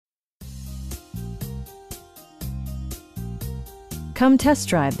Come test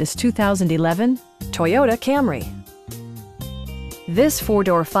drive this 2011 Toyota Camry. This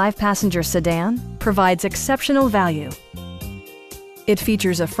four-door, five-passenger sedan provides exceptional value. It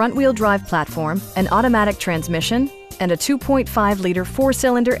features a front-wheel drive platform, an automatic transmission, and a 2.5-liter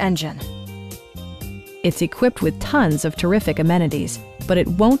four-cylinder engine. It's equipped with tons of terrific amenities, but it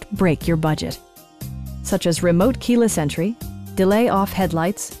won't break your budget, such as remote keyless entry, delay-off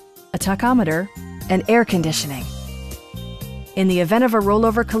headlights, a tachometer, and air conditioning. In the event of a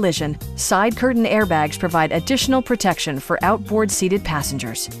rollover collision, side curtain airbags provide additional protection for outboard seated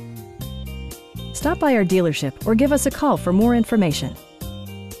passengers. Stop by our dealership or give us a call for more information.